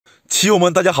棋友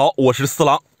们大家好，我是四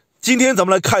郎。今天咱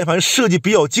们来看一盘设计比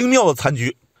较精妙的残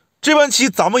局。这盘棋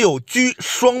咱们有车、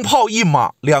双炮、一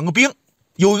马、两个兵，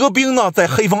有一个兵呢在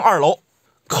黑方2楼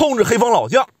控制黑方老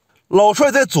将，老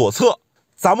帅在左侧。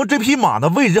咱们这匹马呢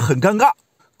位置很尴尬，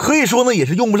可以说呢也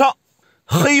是用不上。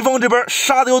黑方这边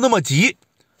杀的又那么急，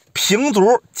平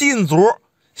卒、进卒、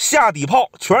下底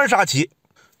炮全是杀棋。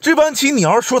这盘棋你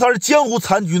要是说它是江湖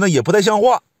残局呢也不太像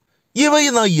话，因为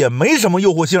呢也没什么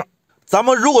诱惑性。咱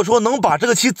们如果说能把这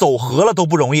个棋走和了都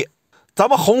不容易。咱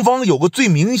们红方有个最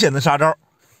明显的杀招，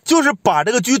就是把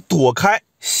这个车躲开，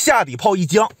下底炮一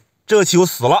将，这个棋就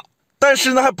死了。但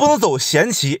是呢还不能走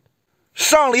闲棋，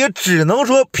上来也只能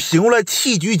说平过来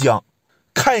弃车将，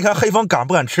看一看黑方敢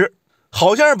不敢吃。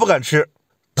好像是不敢吃，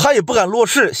他也不敢落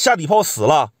士，下底炮死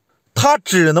了，他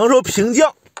只能说平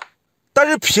将。但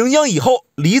是平将以后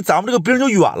离咱们这个兵就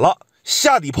远了，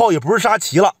下底炮也不是杀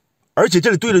棋了，而且这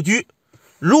里对着车，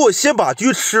如果先把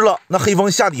车吃了，那黑方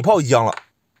下底炮一将了，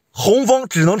红方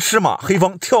只能吃马，黑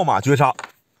方跳马绝杀。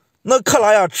那看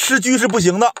来啊吃车是不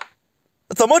行的，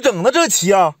怎么整呢这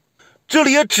棋啊？这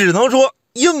里也只能说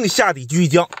硬下底车一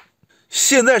将。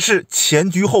现在是前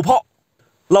车后炮，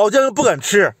老将又不敢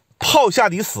吃，炮下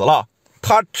底死了，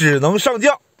他只能上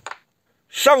将。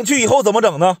上去以后怎么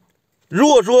整呢？如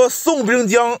果说送兵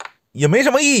将也没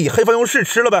什么意义，黑方用士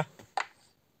吃了呗。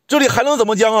这里还能怎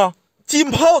么将啊？进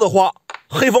炮的话，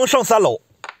黑方上3楼，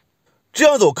这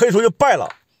样走可以说就败了。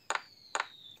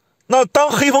那当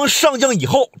黑方上将以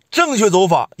后，正确走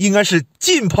法应该是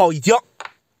进炮一将。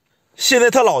现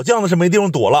在他老将呢是没地方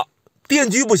躲了，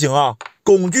电车不行啊，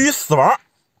拱车死亡。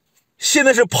现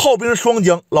在是炮兵双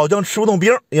将，老将吃不动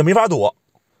兵也没法躲，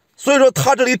所以说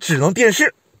他这里只能电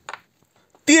视。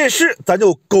电视咱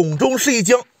就拱中士一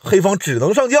将，黑方只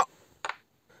能上将。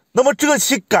那么这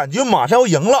棋感觉马上要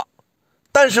赢了，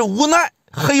但是无奈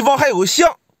黑方还有个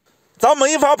象，咱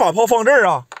没法把炮放这儿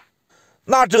啊。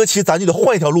那这个棋咱就得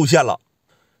换一条路线了。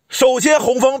首先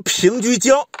红方平车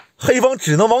将，黑方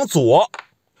只能往左，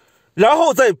然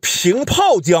后再平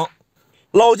炮将，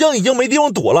老将已经没地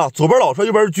方躲了，左边老帅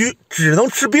右边车，只能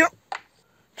吃兵。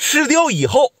吃掉以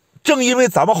后，正因为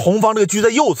咱们红方这个车在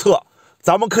右侧，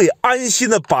咱们可以安心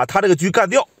的把他这个车干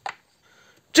掉。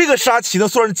这个杀棋呢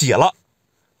算是解了，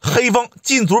黑方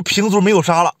进卒平卒没有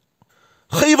杀了，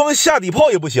黑方下底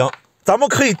炮也不行，咱们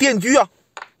可以电车啊。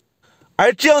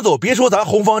哎，这样走别说咱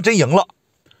红方真赢了。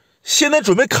现在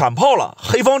准备砍炮了，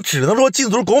黑方只能说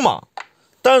进卒拱马，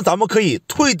但是咱们可以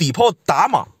退底炮打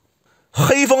马，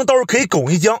黑方倒是可以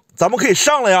拱一将，咱们可以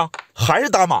上来呀，还是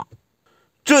打马。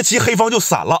这棋黑方就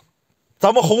散了，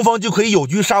咱们红方就可以有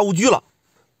车杀无车了。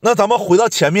那咱们回到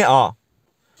前面啊，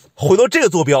回到这个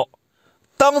坐标，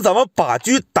当咱们把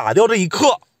车打掉这一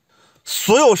刻，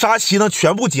所有杀棋呢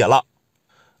全部解了。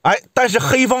哎，但是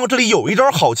黑方这里有一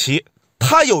招好棋，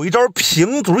他有一招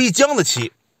平卒一将的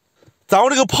棋，咱们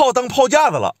这个炮当炮架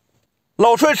子了，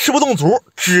老帅吃不动卒，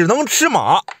只能吃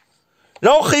马，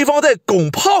然后黑方再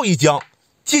拱炮一将，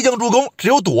借将助攻，只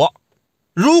有躲。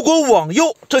如果往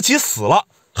右，这棋死了，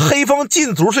黑方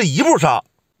进卒是一步杀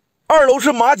，2楼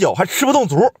是马角，还吃不动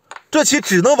卒，这棋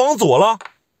只能往左了。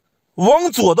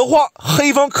往左的话，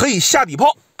黑方可以下底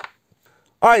炮，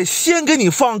哎，先给你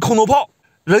放空头炮，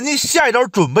人家下一招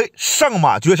准备上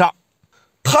马绝杀。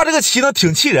他这个棋呢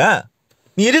挺气人，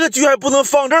你这个车还不能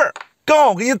放这儿，刚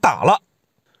好给你打了，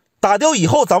打掉以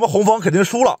后咱们红方肯定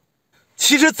输了。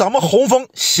其实咱们红方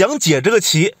想解这个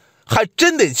棋还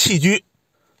真得弃车，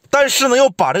但是呢要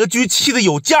把这个车弃的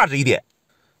有价值一点。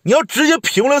你要直接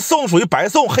平过来送属于白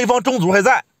送，黑方中卒还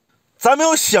在，咱们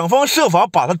要想方设法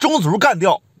把他中卒干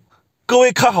掉。各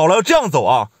位看好了，要这样走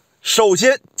啊，首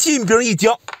先进兵一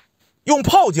将，用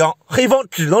炮将，黑方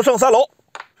只能上3楼，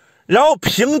然后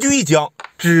平车一将，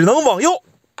只能往右。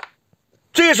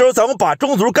这时候咱们把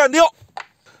中卒干掉，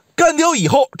干掉以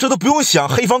后这都不用想，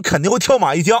黑方肯定会跳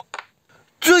马一将，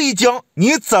这一将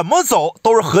你怎么走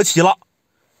都是和棋了。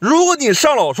如果你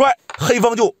上老帅，黑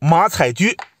方就马踩车，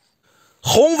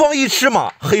红方一吃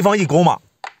马，黑方一拱马，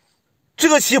这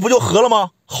个棋不就和了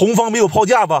吗？红方没有炮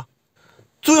架子。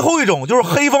最后一种就是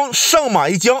黑方上马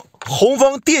一将，红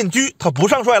方电车，他不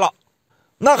上帅了，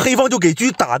那黑方就给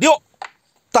车打掉，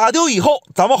打掉以后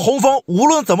咱们红方无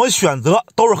论怎么选择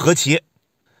都是和棋，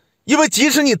因为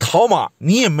即使你逃马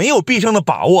你也没有必胜的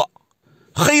把握，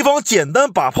黑方简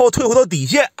单把炮退回到底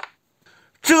线。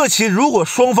这个棋如果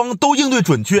双方都应对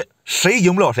准确，谁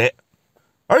赢不了谁。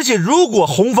而且如果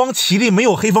红方棋力没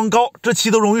有黑方高，这棋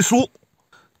都容易输。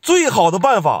最好的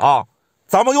办法啊，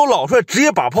咱们用老帅直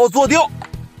接把炮做掉，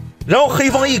然后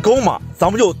黑方一拱马，咱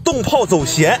们就动炮走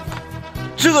闲，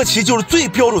这个棋就是最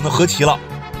标准的和棋了。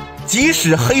即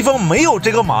使黑方没有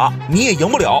这个马，你也赢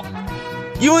不了，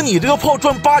因为你这个炮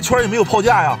转8圈也没有炮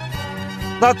架呀。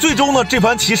那最终呢，这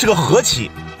盘棋是个和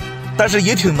棋，但是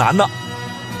也挺难的。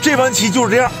这盘棋就是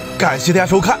这样，感谢大家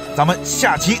收看，咱们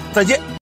下期再见。